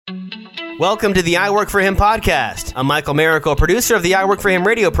Welcome to the I Work For Him podcast. I'm Michael Miracle, producer of the I Work For Him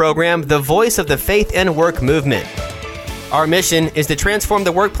radio program, the voice of the faith and work movement. Our mission is to transform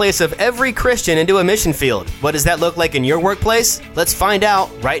the workplace of every Christian into a mission field. What does that look like in your workplace? Let's find out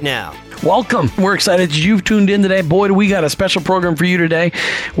right now. Welcome. We're excited that you've tuned in today. Boy, do we got a special program for you today.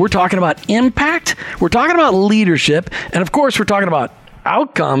 We're talking about impact. We're talking about leadership. And of course, we're talking about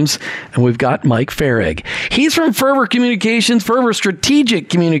outcomes, and we've got Mike Farag. He's from Fervor Communications, Fervor Strategic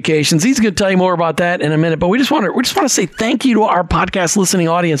Communications. He's going to tell you more about that in a minute, but we just want to say thank you to our podcast listening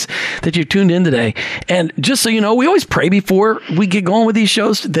audience that you tuned in today. And just so you know, we always pray before we get going with these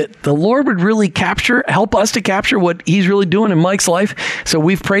shows that the Lord would really help us to capture what he's really doing in Mike's life. So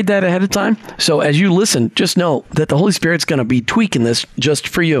we've prayed that ahead of time. So as you listen, just know that the Holy Spirit's going to be tweaking this just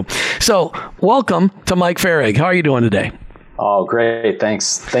for you. So welcome to Mike Farag. How are you doing today? Oh, great.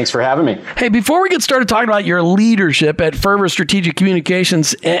 Thanks for having me. Hey, before we get started talking about your leadership at Fervor Strategic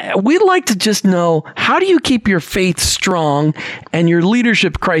Communications, we'd like to just know, how do you keep your faith strong and your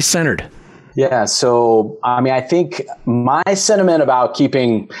leadership Christ-centered? Yeah. So, I think my sentiment about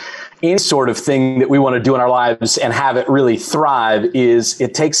keeping any sort of thing that we want to do in our lives and have it really thrive is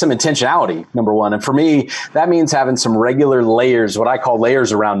it takes some intentionality, number one. And for me, that means having some regular layers, what I call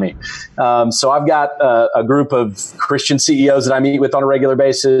layers around me. So I've got a group of Christian CEOs that I meet with on a regular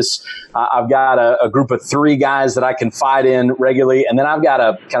basis. I've got a group of 3 guys that I confide in regularly. And then I've got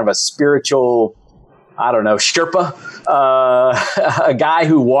a kind of a spiritual, Sherpa, a guy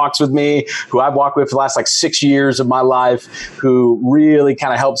who walks with me, who I've walked with for the last 6 years of my life, who really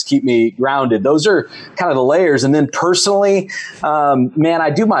kind of helps keep me grounded. Those are kind of the layers. And then personally,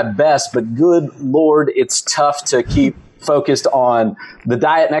 I do my best, but good Lord, it's tough to keep focused on the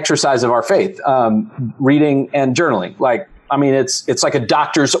diet and exercise of our faith, reading and journaling. It's like a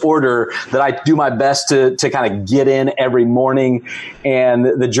doctor's order that I do my best to kind of get in every morning. And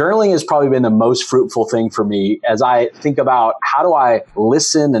the journaling has probably been the most fruitful thing for me as I think about how do I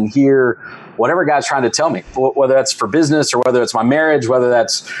listen and hear whatever God's trying to tell me, whether that's for business or whether it's my marriage, whether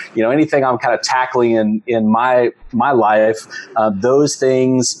that's, anything I'm kind of tackling in my life, those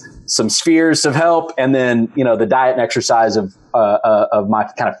things, some spheres of help, and then, the diet and exercise of my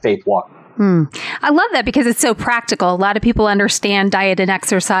kind of faith walk. I love that because it's so practical. A lot of people understand diet and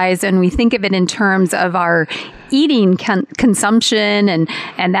exercise, and we think of it in terms of our eating consumption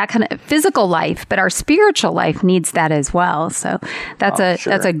and that kind of physical life, but our spiritual life needs that as well. So that's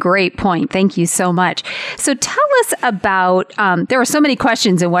a great point. Thank you so much. So tell us about, there are so many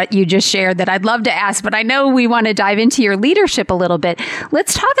questions in what you just shared that I'd love to ask, but I know we want to dive into your leadership a little bit.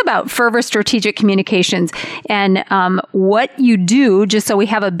 Let's talk about Fervor Strategic Communications and what you do, just so we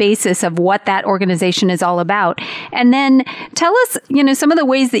have a basis of what that organization is all about. And then tell us, some of the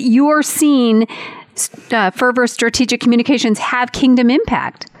ways that you are seeing Fervor Strategic Communications have kingdom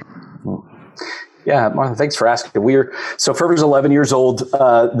impact. Yeah, Martha, thanks for asking. Fervor's 11 years old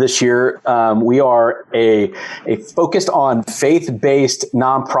this year. We are a focused on faith-based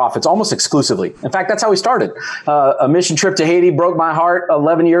nonprofits almost exclusively. In fact, that's how we started. A mission trip to Haiti broke my heart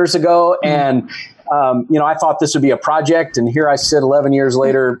 11 years ago, and I thought this would be a project, and here I sit 11 years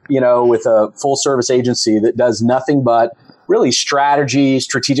later, with a full-service agency that does nothing but really strategy,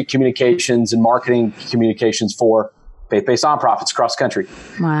 strategic communications, and marketing communications for faith-based nonprofits across the country.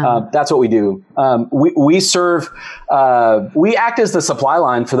 Wow. That's what we do. We serve, we act as the supply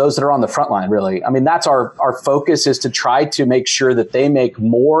line for those that are on the front line, really. That's our focus, is to try to make sure that they make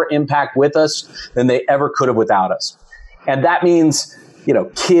more impact with us than they ever could have without us. And that means,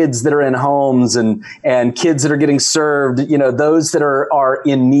 kids that are in homes and kids that are getting served, those that are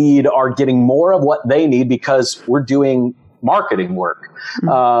in need are getting more of what they need because we're doing marketing work.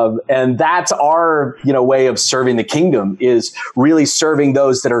 And that's our, way of serving the kingdom, is really serving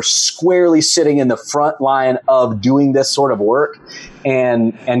those that are squarely sitting in the front line of doing this sort of work.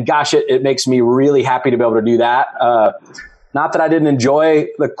 And gosh, it makes me really happy to be able to do that. Not that I didn't enjoy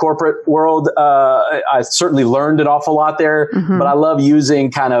the corporate world. I certainly learned an awful lot there, but I love using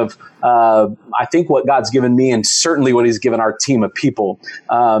kind of, I think what God's given me, and certainly what he's given our team of people,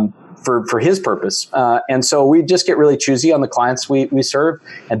 for his purpose. And so we just get really choosy on the clients we serve.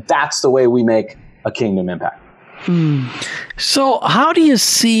 And that's the way we make a kingdom impact. So how do you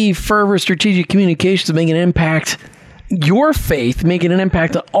see Fervor Strategic Communications making an impact, your faith making an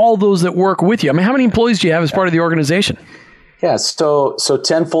impact on all those that work with you? How many employees do you have as part of the organization? Yeah, so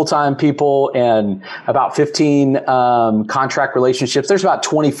 10 full-time people and about 15 contract relationships. There's about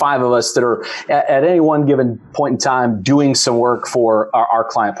 25 of us that are at any one given point in time doing some work for our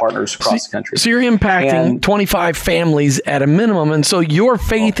client partners across the country. So you're impacting 25 families at a minimum, and so your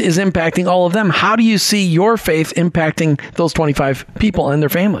faith is impacting all of them. How do you see your faith impacting those 25 people and their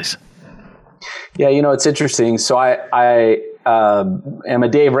families? Yeah, it's interesting. So I am a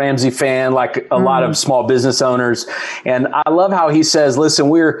Dave Ramsey fan, like a lot of small business owners. And I love how he says, listen,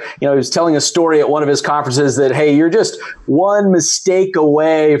 he was telling a story at one of his conferences that, hey, you're just one mistake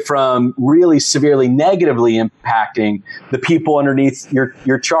away from really severely negatively impacting the people underneath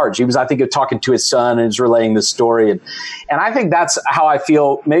your charge. He was, I think, talking to his son and is relaying this story. And I think that's how I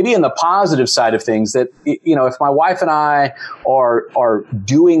feel, maybe in the positive side of things, that, if my wife and I are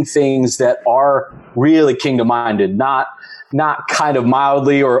doing things that are really kingdom minded, not kind of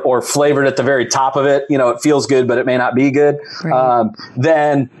mildly or flavored at the very top of it, it feels good, but it may not be good. Right.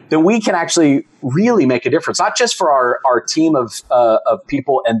 Then we can actually really make a difference, not just for our team of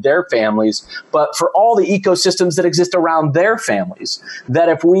people and their families, but for all the ecosystems that exist around their families. That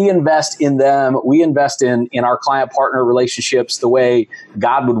if we invest in them, we invest in our client partner relationships the way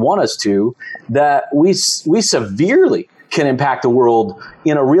God would want us to, that we severely can impact the world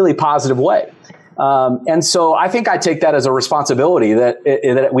in a really positive way. And so I think I take that as a responsibility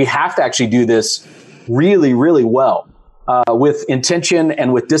that we have to actually do this really, really well, with intention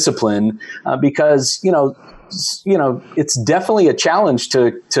and with discipline, because, it's definitely a challenge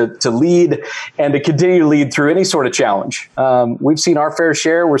to lead and to continue to lead through any sort of challenge. We've seen our fair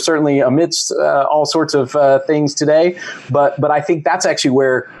share. We're certainly amidst all sorts of things today, but I think that's actually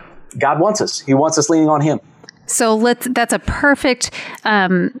where God wants us. He wants us leaning on Him. So that's a perfect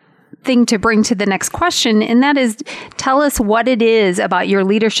thing to bring to the next question, and that is, tell us what it is about your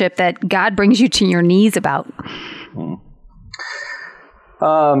leadership that God brings you to your knees about.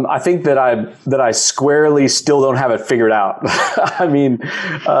 I think that I squarely still don't have it figured out. I mean,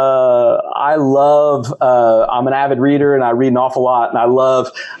 I love, I'm an avid reader and I read an awful lot, and I love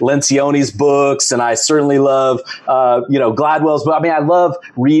Lencioni's books, and I certainly love, Gladwell's book. I mean, I love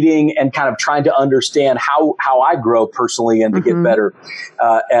reading and kind of trying to understand how I grow personally and to get better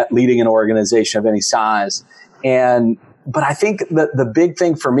at leading an organization of any size. But I think that the big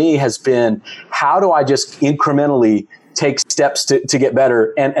thing for me has been, how do I just incrementally take steps to get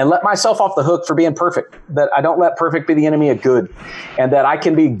better and let myself off the hook for being perfect, that I don't let perfect be the enemy of good, and that I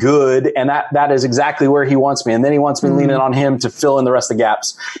can be good. And that is exactly where He wants me. And then He wants me leaning on Him to fill in the rest of the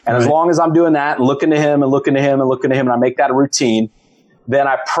gaps. And as long as I'm doing that and looking to Him and looking to Him and looking to Him, and I make that a routine, then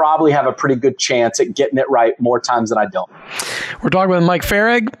I probably have a pretty good chance at getting it right more times than I don't. We're talking with Mike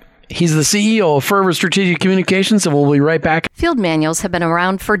Farag. He's the CEO of Fervor Strategic Communications, and we'll be right back. Field manuals have been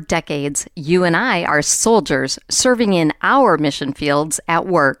around for decades. You and I are soldiers serving in our mission fields at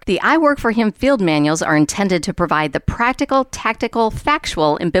work. The I Work for Him field manuals are intended to provide the practical, tactical,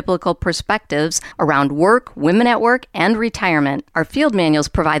 factual, and biblical perspectives around work, women at work, and retirement. Our field manuals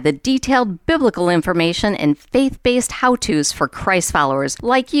provide the detailed biblical information and faith-based how-tos for Christ followers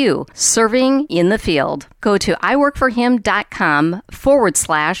like you serving in the field. Go to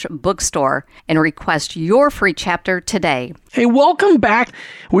iworkforhim.com/bookstore and request your free chapter today. Hey, welcome back.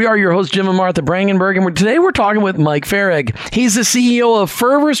 We are your hosts, Jim and Martha Brangenberg, and today we're talking with Mike Farag. He's the CEO of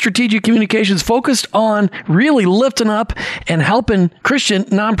Fervor Strategic Communications, focused on really lifting up and helping Christian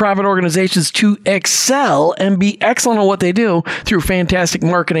nonprofit organizations to excel and be excellent at what they do through fantastic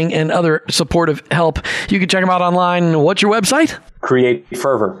marketing and other supportive help. You can check them out online. What's your website?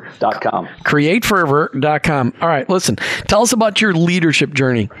 CreateFervor.com. CreateFervor.com. All right, listen, tell us about your leadership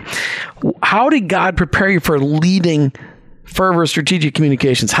journey. How did God prepare you for leading Fervor Strategic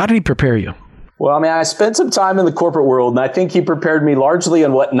Communications? How did He prepare you? Well, I mean, I spent some time in the corporate world, and I think He prepared me largely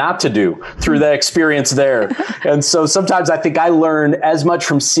on what not to do through that experience there. And so sometimes I think I learn as much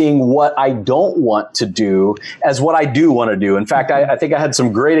from seeing what I don't want to do as what I do want to do. In fact, I think I had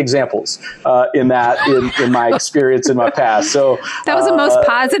some great examples in my experience in my past. So that was the most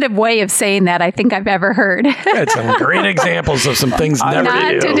positive way of saying that I think I've ever heard. Had some great examples of some things never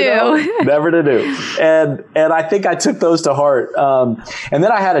to do. Never to do. And I think I took those to heart. And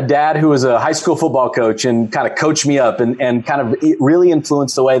then I had a dad who was a high school football coach and kind of coached me up and kind of really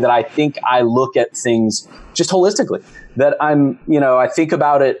influenced the way that I think I look at things just holistically. That I think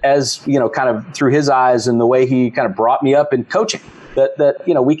about it as, kind of through his eyes and the way he kind of brought me up in coaching. That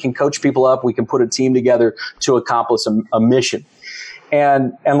we can coach people up, we can put a team together to accomplish a mission.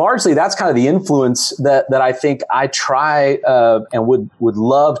 And largely that's kind of the influence that I think I try and would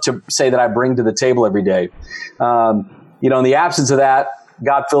love to say that I bring to the table every day. In the absence of that,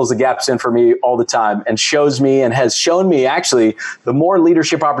 God fills the gaps in for me all the time and shows me and has shown me, actually, the more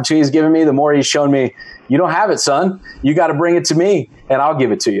leadership opportunities he's given me, the more he's shown me, you don't have it, son. You got to bring it to me and I'll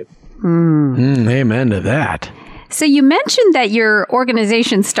give it to you. Amen to that. So you mentioned that your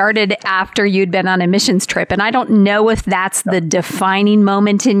organization started after you'd been on a missions trip, and I don't know if that's the defining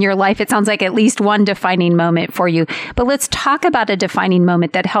moment in your life. It sounds like at least one defining moment for you. But let's talk about a defining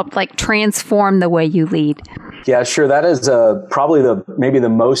moment that helped transform the way you lead. Yeah, sure. That is probably maybe the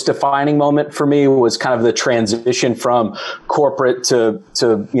most defining moment for me was kind of the transition from corporate to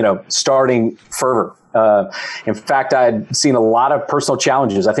starting Fervor. In fact, I had seen a lot of personal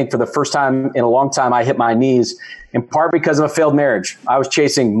challenges. I think for the first time in a long time, I hit my knees, in part because of a failed marriage. I was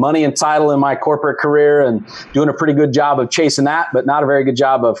chasing money and title in my corporate career and doing a pretty good job of chasing that, but not a very good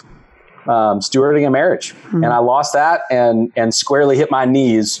job of stewarding a marriage. And I lost that and squarely hit my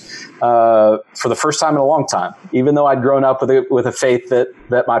knees for the first time in a long time. Even though I'd grown up with a faith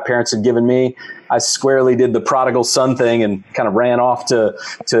that my parents had given me, I squarely did the prodigal son thing and kind of ran off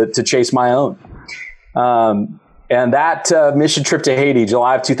to chase my own. And that mission trip to Haiti,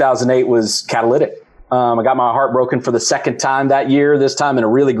 July of 2008, was catalytic. I got my heart broken for the second time that year, this time in a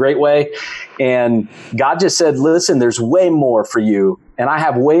really great way. And God just said, listen, there's way more for you. And I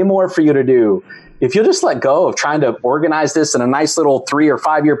have way more for you to do. If you'll just let go of trying to organize this in a nice little 3 or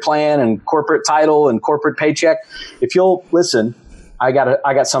 5 year plan and corporate title and corporate paycheck, if you'll listen, I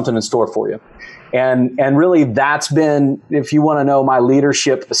got something in store for you. And really that's been, if you want to know my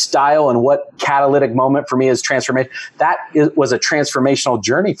leadership style and what catalytic moment for me is transformation, was a transformational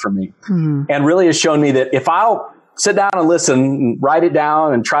journey for me. And really has shown me that if I'll sit down and listen and write it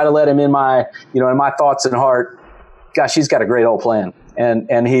down and try to let him in my thoughts and heart, gosh, he's got a great old plan.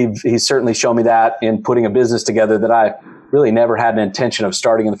 And he's certainly shown me that in putting a business together that I really never had an intention of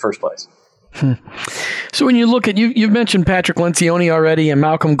starting in the first place. So when you look at, you've mentioned Patrick Lencioni already and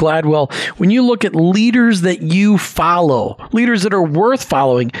Malcolm Gladwell. When you look at leaders that you follow, leaders that are worth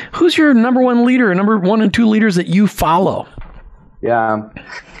following, who's your number one leader, number 1 and 2 leaders that you follow? Yeah.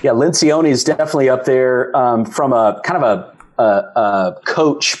 Lencioni is definitely up there from a kind of a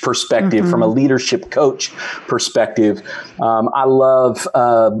coach perspective, from a leadership coach perspective. I love,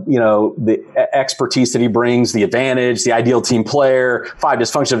 the expertise that he brings, the advantage, the ideal team player, 5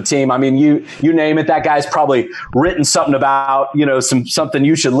 dysfunctions of a team. I mean, you name it, that guy's probably written something about, something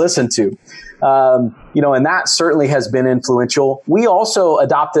you should listen to. And that certainly has been influential. We also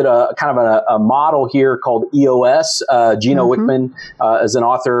adopted a kind of a model here called EOS. Gino Wickman, as an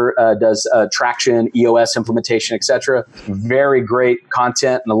author, does traction, EOS implementation, etc. Very great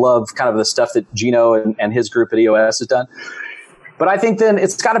content, and I love kind of the stuff that Gino and his group at EOS has done. But I think then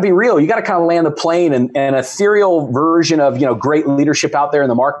it's got to be real. You got to kind of land the plane, and an ethereal version of, great leadership out there in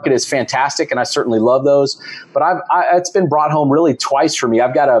the market is fantastic. And I certainly love those, but it's been brought home really twice for me.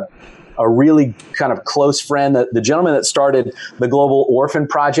 I've got a really kind of close friend, the gentleman that started the Global Orphan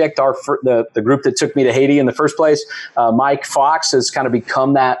Project, the group that took me to Haiti in the first place. Mike Fox has kind of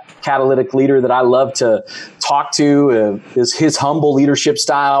become that catalytic leader that I love to talk to. His humble leadership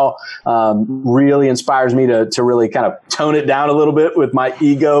style really inspires me to really kind of tone it down a little bit with my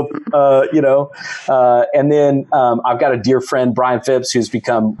ego, And then I've got a dear friend, Brian Phipps, who's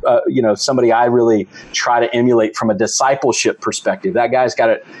become, somebody I really try to emulate from a discipleship perspective. That guy's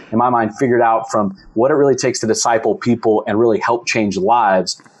got it, in my mind, figured out from what it really takes to disciple people and really help change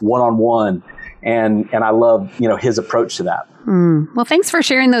lives one-on-one. And I love, his approach to that. Well, thanks for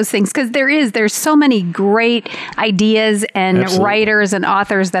sharing those things, because there's so many great ideas and Absolutely. writers and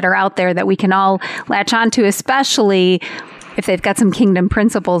authors that are out there that we can all latch onto, especially if they've got some kingdom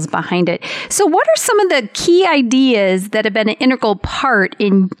principles behind it. So what are some of the key ideas that have been an integral part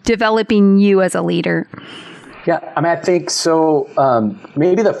in developing you as a leader? Yeah, I think so.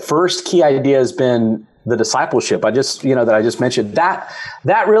 Maybe the first key idea has been the discipleship. I just mentioned that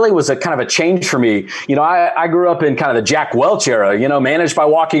really was a kind of a change for me. I grew up in kind of the Jack Welch era, managed by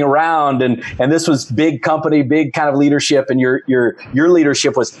walking around, and this was big company, big kind of leadership. And your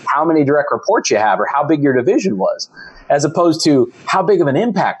leadership was how many direct reports you have or how big your division was, as opposed to how big of an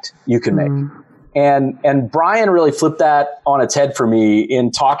impact you can make. And Brian really flipped that on its head for me in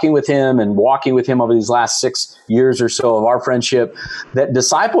talking with him and walking with him over these last 6 years or so of our friendship, that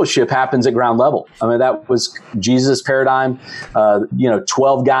discipleship happens at ground level. I mean, that was Jesus' paradigm.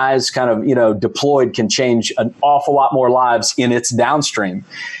 12 guys kind of, deployed can change an awful lot more lives in its downstream.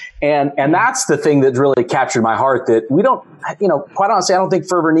 And that's the thing that really captured my heart, that we don't, quite honestly, I don't think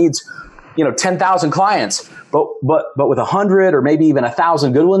Fervor needs 10,000 clients, but with 100 or maybe even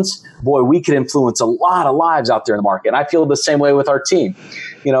 1,000 good ones, boy, we could influence a lot of lives out there in the market. And I feel the same way with our team.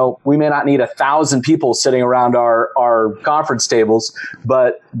 We may not need 1,000 people sitting around our conference tables,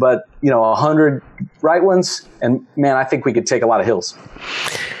 but 100 right ones. And man, I think we could take a lot of hills.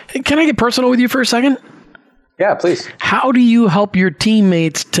 Can I get personal with you for a second? Yeah, please. How do you help your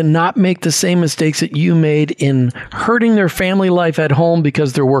teammates to not make the same mistakes that you made in hurting their family life at home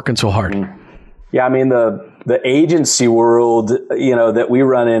because they're working so hard? Yeah, I mean, the agency world, that we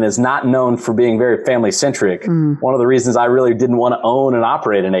run in is not known for being very family centric. One of the reasons I really didn't want to own and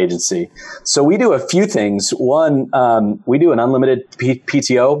operate an agency. So we do a few things. One, we do an unlimited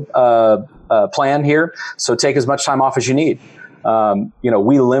PTO plan here. So take as much time off as you need.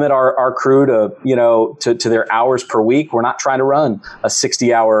 We limit our crew to their hours per week. We're not trying to run a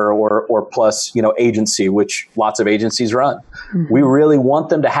 60-hour or plus, agency, which lots of agencies run. We really want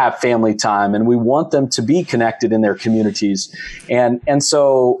them to have family time, and we want them to be connected in their communities. And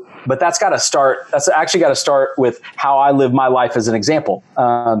so, but that's actually got to start with how I live my life as an example.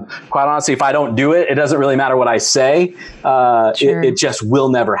 Quite honestly, if I don't do it, it doesn't really matter what I say. Sure. It just will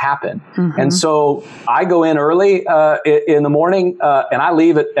never happen. And so I go in early in the morning and I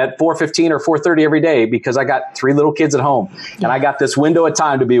leave at 4:15 or 4:30 every day because I got 3 little kids at home and I got this window of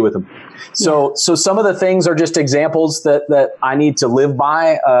time to be with them. So some of the things are just examples that I need to live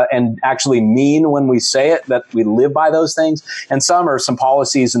by and actually mean when we say it, that we live by those things. And some are some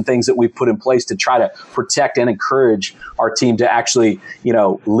policies and things that we've put in place to try to protect and encourage our team to actually,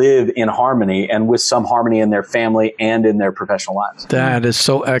 live in harmony and with some harmony in their family and in their professional lives. That is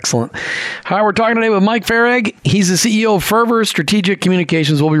so excellent. Hi, we're talking today with Mike Farag. He's the CEO of Fervor Strategic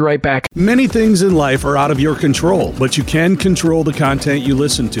Communications. We'll be right back. Many things in life are out of your control, but you can control the content you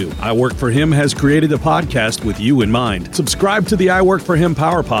listen to. I Work For Him has created a podcast with you in mind. Subscribe to the I Work For Him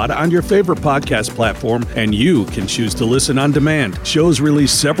Power Pod on your favorite podcast platform, and you can choose to listen on demand. Shows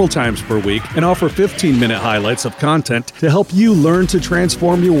released several times per week and offer 15-minute highlights of content to help you learn to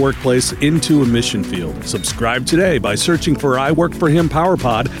transform your workplace into a mission field. Subscribe today by searching for I Work For Him Power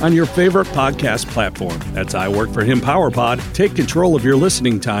Pod on your favorite podcast platform. That's I Work For Him Power Pod. Take control of your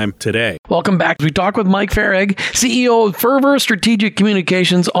listening time today. Welcome back. We talk with Mike Farag, CEO of Fervor Strategic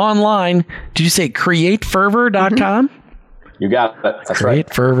Communications online. Did you say createfervor.com? You got it. That's right.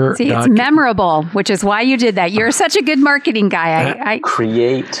 Createfervor.com. See, it's memorable, which is why you did that. You're such a good marketing guy.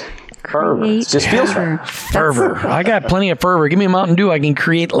 Create Fervor. It just feels right. Fervor. I got plenty of fervor. Give me a Mountain Dew. I can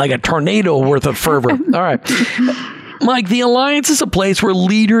create like a tornado worth of fervor. All right. Mike, the Alliance is a place where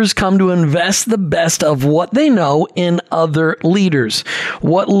leaders come to invest the best of what they know in other leaders.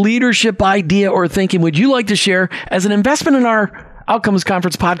 What leadership idea or thinking would you like to share as an investment in our Outcomes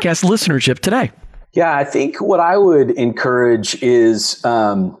Conference podcast listenership today? Yeah, I think what I would encourage is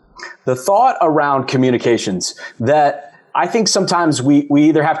the thought around communications that I think sometimes we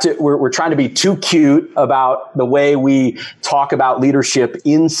either have to, we're trying to be too cute about the way we talk about leadership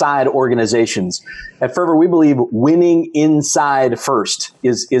inside organizations. At Fervor, we believe winning inside first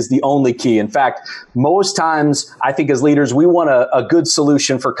is the only key. In fact, most times I think as leaders, we want a good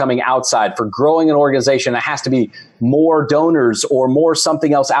solution for coming outside, for growing an organization. It has to be more donors or more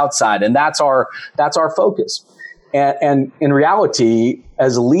something else outside. And that's our focus. And in reality,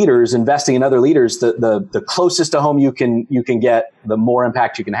 as leaders, investing in other leaders, the closest to home you can get, the more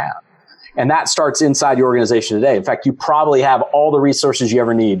impact you can have. And that starts inside your organization today. In fact, you probably have all the resources you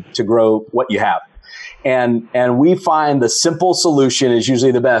ever need to grow what you have. And we find the simple solution is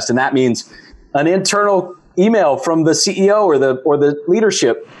usually the best. And that means an internal email from the CEO or the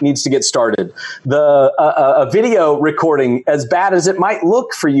leadership needs to get started. A video recording, as bad as it might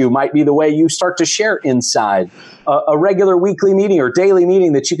look for you, might be the way you start to share inside. A regular weekly meeting or daily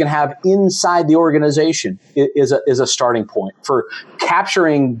meeting that you can have inside the organization is a starting point for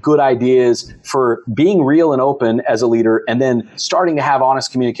capturing good ideas, for being real and open as a leader, and then starting to have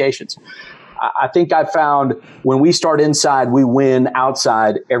honest communications. I think I've found when we start inside, we win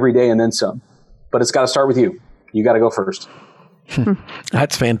outside every day and then some. But it's got to start with you. You got to go first.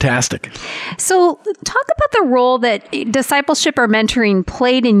 That's fantastic. So talk about the role that discipleship or mentoring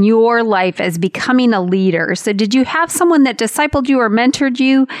played in your life as becoming a leader. So did you have someone that discipled you or mentored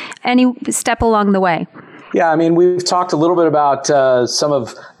you any step along the way? Yeah, I mean, we've talked a little bit about some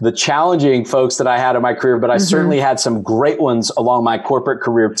of the challenging folks that I had in my career, but I certainly had some great ones along my corporate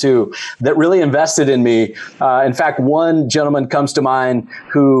career too that really invested in me. In fact, one gentleman comes to mind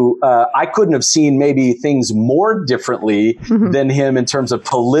who I couldn't have seen maybe things more differently than him in terms of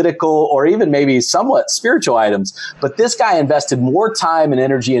political or even maybe somewhat spiritual items. But this guy invested more time and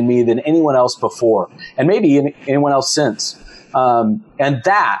energy in me than anyone else before, and maybe anyone else since. And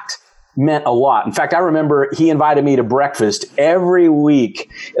that meant a lot. In fact, I remember he invited me to breakfast every week.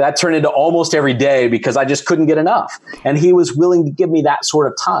 That turned into almost every day because I just couldn't get enough. And he was willing to give me that sort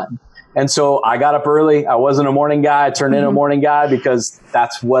of time. And so I got up early. I wasn't a morning guy. I turned into a morning guy because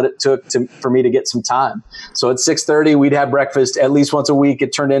that's what it took for me to get some time. So at 6:30, we'd have breakfast at least once a week.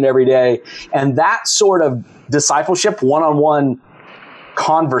 It turned into every day. And that sort of discipleship, one-on-one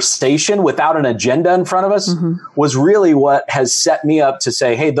conversation without an agenda in front of us was really what has set me up to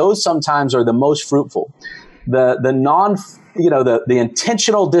say, hey, those sometimes are the most fruitful. The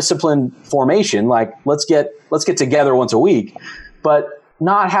intentional discipline formation, like let's get together once a week, but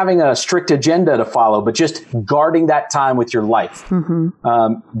not having a strict agenda to follow, but just guarding that time with your life.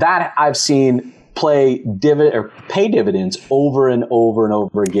 That I've seen pay dividends over and over and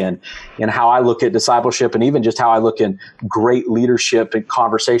over again in how I look at discipleship and even just how I look in great leadership and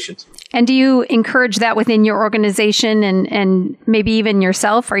conversations. And do you encourage that within your organization and maybe even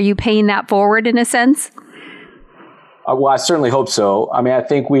yourself? Are you paying that forward in a sense? Well, I certainly hope so. I mean, I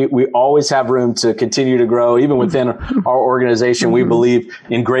think we always have room to continue to grow. Even within our organization, we believe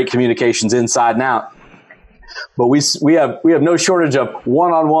in great communications inside and out. But we have no shortage of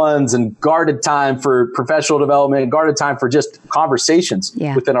one-on-ones and guarded time for professional development, guarded time for just conversations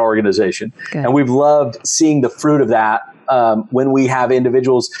within our organization. Good. And we've loved seeing the fruit of that when we have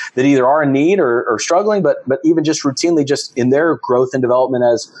individuals that either are in need or struggling, but even just routinely just in their growth and development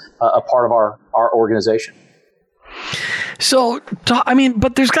as a part of our organization. So,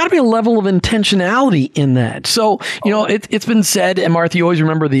 but there's got to be a level of intentionality in that. So, it's been said, and Martha, you always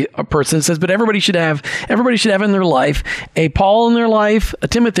remember the person that says, but everybody should have in their life a Paul in their life, a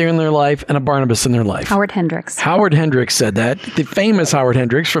Timothy in their life, and a Barnabas in their life. Howard Hendricks said that, the famous Howard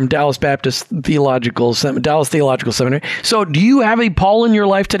Hendricks from Dallas Theological Seminary. So, do you have a Paul in your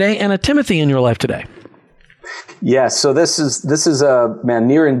life today and a Timothy in your life today? Yes. So this is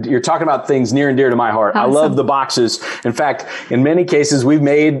you're talking about things near and dear to my heart. Awesome. I love the boxes. In fact, in many cases, we've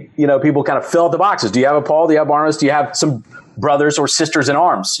made, people kind of fill out the boxes. Do you have a Paul? Do you have Barnabas? Do you have some brothers or sisters in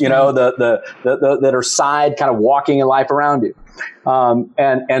arms, that are side kind of walking in life around you?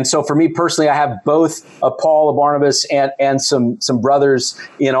 And so for me personally, I have both a Paul, a Barnabas, and some brothers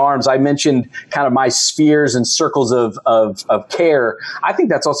in arms. I mentioned kind of my spheres and circles of care. I think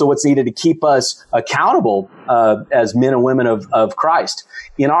that's also what's needed to keep us accountable as men and women of Christ.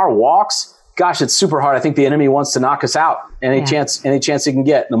 In our walks, gosh, it's super hard. I think the enemy wants to knock us out any chance he can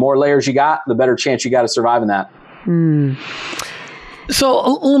get. The more layers you got, the better chance you got to survive in that. So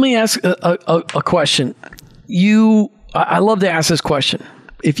let me ask a question. I love to ask this question.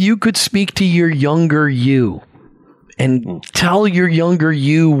 If you could speak to your younger you and tell your younger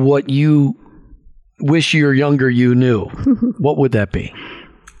you what you wish your younger you knew, what would that be?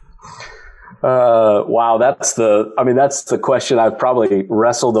 Wow, that's the question I've probably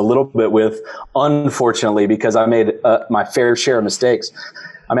wrestled a little bit with, unfortunately, because I made my fair share of mistakes.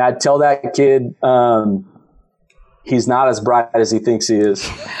 I mean, I'd tell that kid he's not as bright as he thinks he is,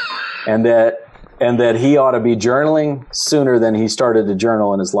 and that he ought to be journaling sooner than he started to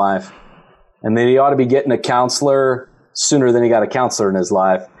journal in his life. And then he ought to be getting a counselor sooner than he got a counselor in his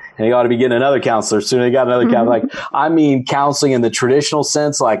life. And he ought to be getting another counselor sooner than he got another counselor. Like, I mean, counseling in the traditional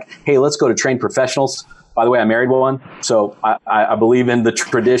sense, like, hey, let's go to trained professionals. By the way, I married one, so I believe in the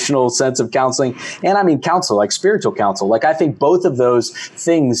traditional sense of counseling. And I mean counsel, like spiritual counsel. Like, I think both of those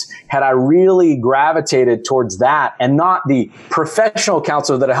things, had I really gravitated towards that and not the professional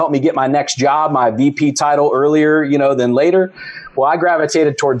counselor that'll help me get my next job, my VP title earlier, than later. Well, I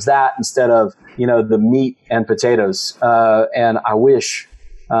gravitated towards that instead of, the meat and potatoes. And I wish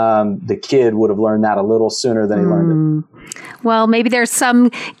the kid would have learned that a little sooner than he learned it. Well, maybe there's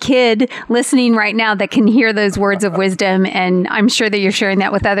some kid listening right now that can hear those words of wisdom, and I'm sure that you're sharing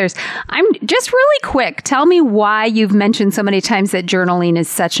that with others. I'm just really quick. Tell me why you've mentioned so many times that journaling is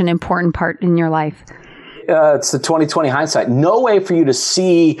such an important part in your life. It's the 20/20 hindsight. No way for you to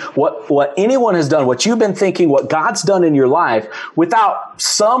see what anyone has done, what you've been thinking, what God's done in your life without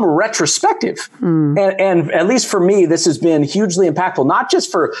some retrospective. And at least for me, this has been hugely impactful, not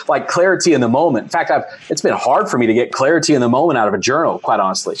just for like clarity in the moment. In fact, it's been hard for me to get clarity in the moment out of a journal, quite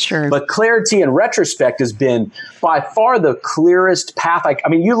honestly. Sure. But clarity in retrospect has been by far the clearest path.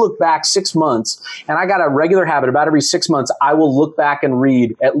 You look back 6 months, and I got a regular habit about every 6 months, I will look back and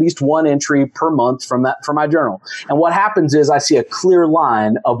read at least one entry per month from my journal. And what happens is I see a clear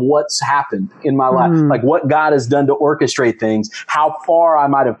line of what's happened in my life, like what God has done to orchestrate things, how far I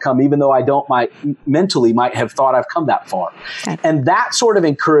might have come, even though I mentally might have thought I've come that far. Okay. And that sort of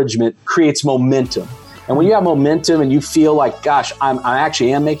encouragement creates momentum. And when you have momentum and you feel like, gosh, I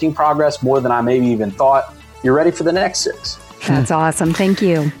actually am making progress more than I maybe even thought, you're ready for the next 6. That's awesome. Thank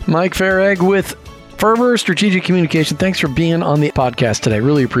you. Mike Farag with Fervor Strategic Communication. Thanks for being on the podcast today.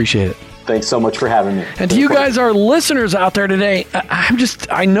 Really appreciate it. Thanks so much for having me. And to you guys, our listeners out there today,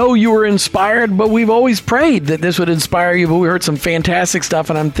 I know you were inspired, but we've always prayed that this would inspire you, but we heard some fantastic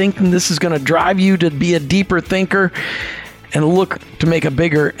stuff, and I'm thinking this is going to drive you to be a deeper thinker and look to make a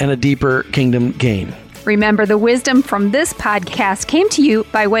bigger and a deeper kingdom gain. Remember, the wisdom from this podcast came to you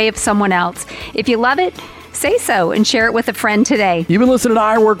by way of someone else. If you love it, say so and share it with a friend today. You've been listening to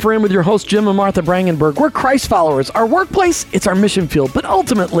I Work for Him with your hosts, Jim and Martha Brangenberg. We're Christ followers. Our workplace, it's our mission field, but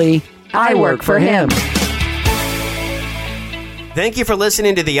ultimately, I work for Him. Thank you for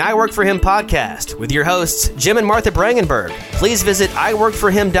listening to the I Work for Him podcast with your hosts, Jim and Martha Brangenberg. Please visit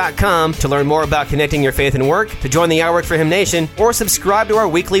iworkforhim.com to learn more about connecting your faith and work, to join the I Work for Him Nation, or subscribe to our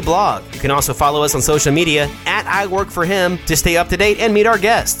weekly blog. You can also follow us on social media at I Work for Him to stay up to date and meet our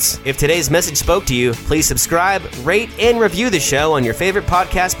guests. If today's message spoke to you, please subscribe, rate, and review the show on your favorite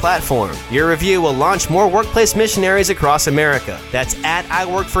podcast platform. Your review will launch more workplace missionaries across America. That's at I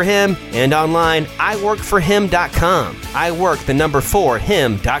Work for Him and online, iworkforhim.com. I work the number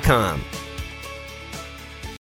 4him.com.